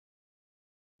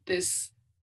this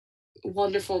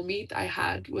wonderful meet I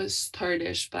had was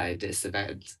tarnished by this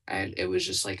event, and it was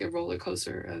just like a roller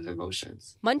coaster of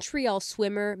emotions. Montreal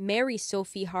swimmer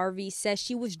Mary-Sophie Harvey says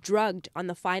she was drugged on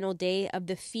the final day of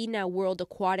the FINA World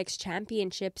Aquatics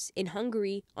Championships in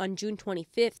Hungary on June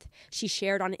 25th. She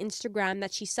shared on Instagram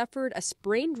that she suffered a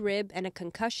sprained rib and a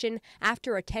concussion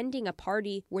after attending a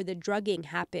party where the drugging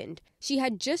happened. She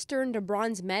had just earned a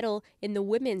bronze medal in the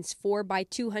women's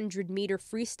 4x200-meter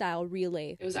freestyle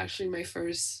relay. It was actually my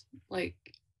first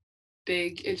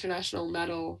big international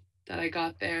medal that I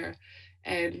got there,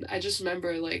 and I just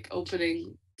remember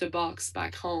opening the box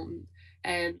back home,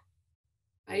 and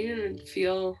I didn't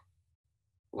feel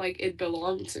like it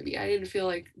belonged to me. I didn't feel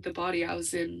like the body I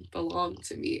was in belonged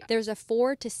to me. There's a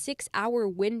 4 to 6 hour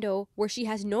window where she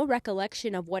has no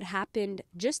recollection of what happened,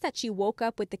 just that she woke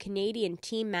up with the Canadian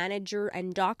team manager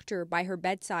and doctor by her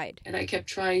bedside. And I kept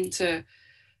trying to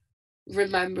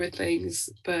remember things,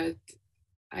 but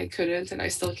I couldn't, and I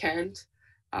still can't.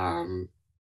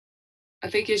 I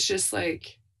think it's just the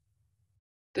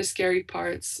scary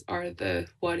parts are the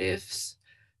what ifs,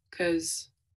 because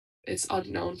it's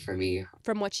unknown for me.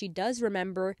 From what she does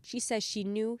remember, she says she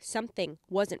knew something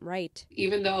wasn't right.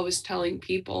 Even though I was telling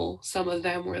people, some of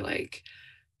them were like,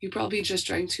 you probably just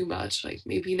drank too much.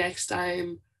 Maybe next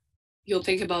time you'll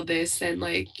think about this and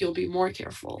you'll be more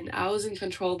careful. And I was in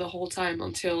control the whole time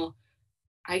until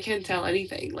I can't tell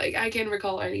anything. I can't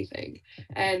recall anything.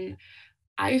 And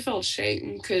I felt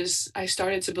shame because I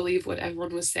started to believe what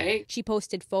everyone was saying. She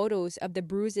posted photos of the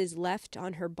bruises left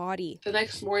on her body. The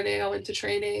next morning I went to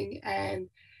training and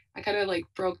I kind of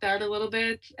broke down a little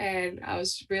bit, and I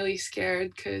was really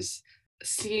scared because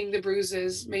seeing the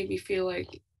bruises made me feel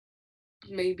like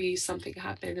maybe something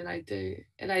happened and I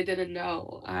didn't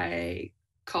know. I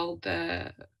called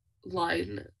the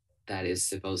line that is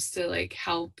supposed to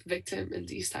help victim in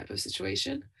these type of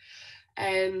situation,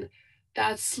 and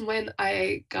that's when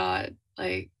I got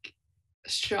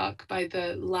struck by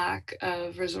the lack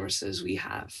of resources we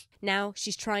have. Now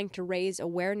she's trying to raise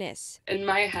awareness. In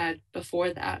my head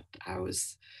before that, I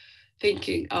was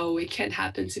thinking, oh, it can't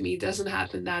happen to me, it doesn't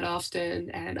happen that often,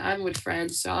 and I'm with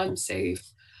friends, so I'm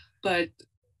safe. But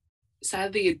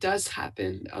sadly, it does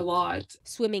happen a lot.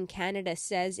 Swimming Canada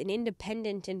says an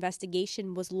independent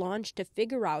investigation was launched to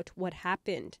figure out what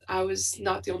happened. I was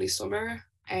not the only swimmer,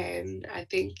 and I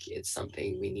think it's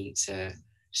something we need to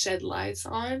shed lights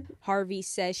on. Harvey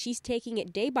says she's taking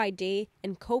it day by day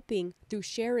and coping through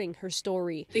sharing her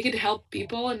story. I think it helped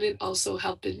people, and it also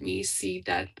helped me see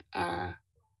that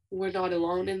we're not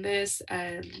alone in this,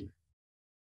 and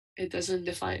it doesn't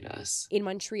define us. In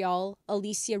Montreal,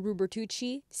 Alyssia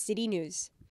Rubertucci, City News.